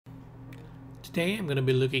Today I'm going to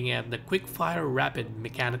be looking at the QuickFire Rapid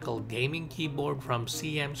mechanical gaming keyboard from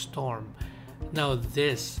CMSTORM. Now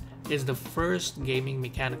this is the first gaming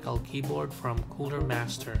mechanical keyboard from Cooler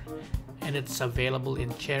Master, and it's available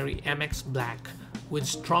in Cherry MX Black with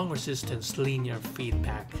strong resistance linear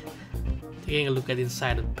feedback. Taking a look at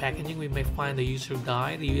inside the packaging, we may find the user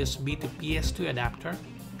guide, the USB to PS2 adapter,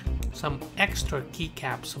 some extra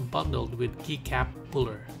keycaps bundled with keycap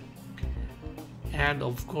puller. And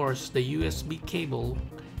of course, the USB cable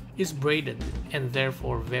is braided and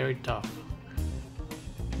therefore very tough.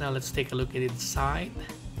 Now let's take a look at inside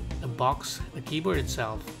the box, the keyboard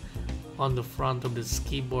itself. On the front of this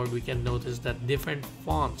keyboard, we can notice that different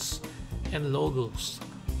fonts and logos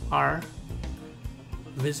are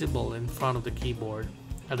visible in front of the keyboard.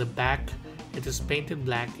 At the back, it is painted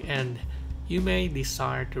black, and you may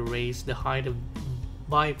desire to raise the height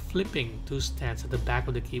by flipping two stands at the back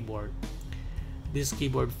of the keyboard. This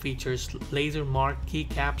keyboard features laser marked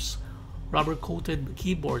keycaps, rubber coated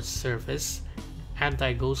keyboard surface,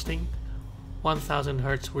 anti-ghosting, 1000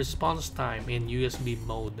 Hz response time in USB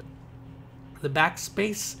mode. The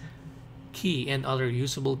backspace key and other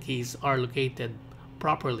usable keys are located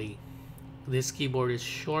properly. This keyboard is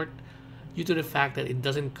short due to the fact that it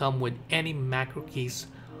doesn't come with any macro keys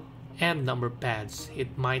and number pads.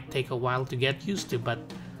 It might take a while to get used to, but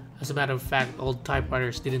as a matter of fact, old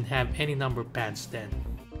typewriters didn't have any number pads then.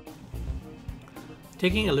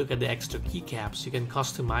 Taking a look at the extra keycaps, you can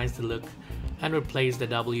customize the look and replace the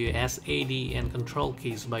W, S, A, D, and control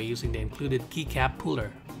keys by using the included keycap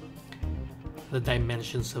puller. The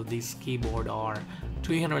dimensions of this keyboard are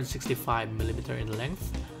 365mm in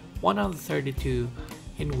length, 132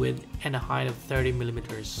 in width, and a height of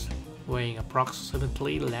 30mm, weighing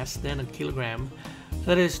approximately less than a kilogram,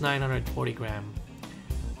 that is 940 grams.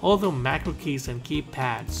 Although macro keys and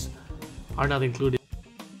keypads are not included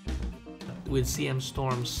with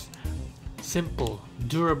CMSTORM's simple,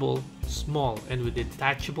 durable, small, and with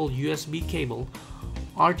detachable USB cable,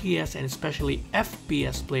 RTS and especially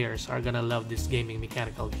FPS players are gonna love this gaming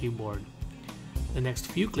mechanical keyboard. The next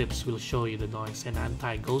few clips will show you the noise and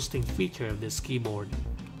anti-ghosting feature of this keyboard.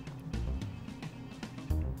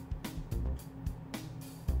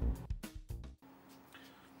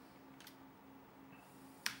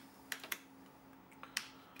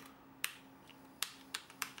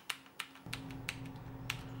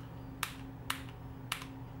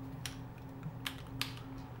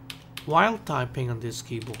 While typing on this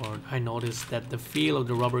keyboard, I noticed that the feel of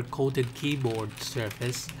the rubber-coated keyboard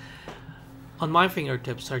surface on my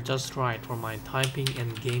fingertips are just right for my typing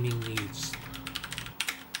and gaming needs.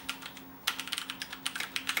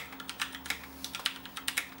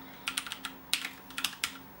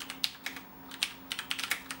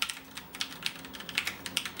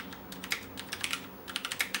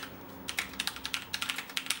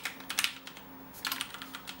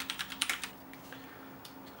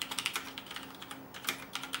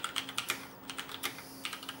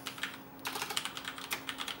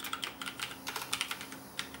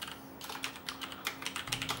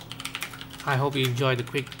 I hope you enjoyed the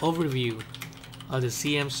quick overview of the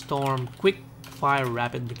CMSTORM QuickFire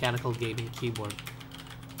Rapid mechanical gaming keyboard.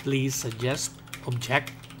 Please suggest,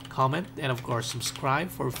 object, comment, and of course subscribe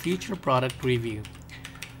for future product review.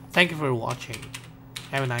 Thank you for watching.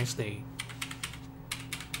 Have a nice day.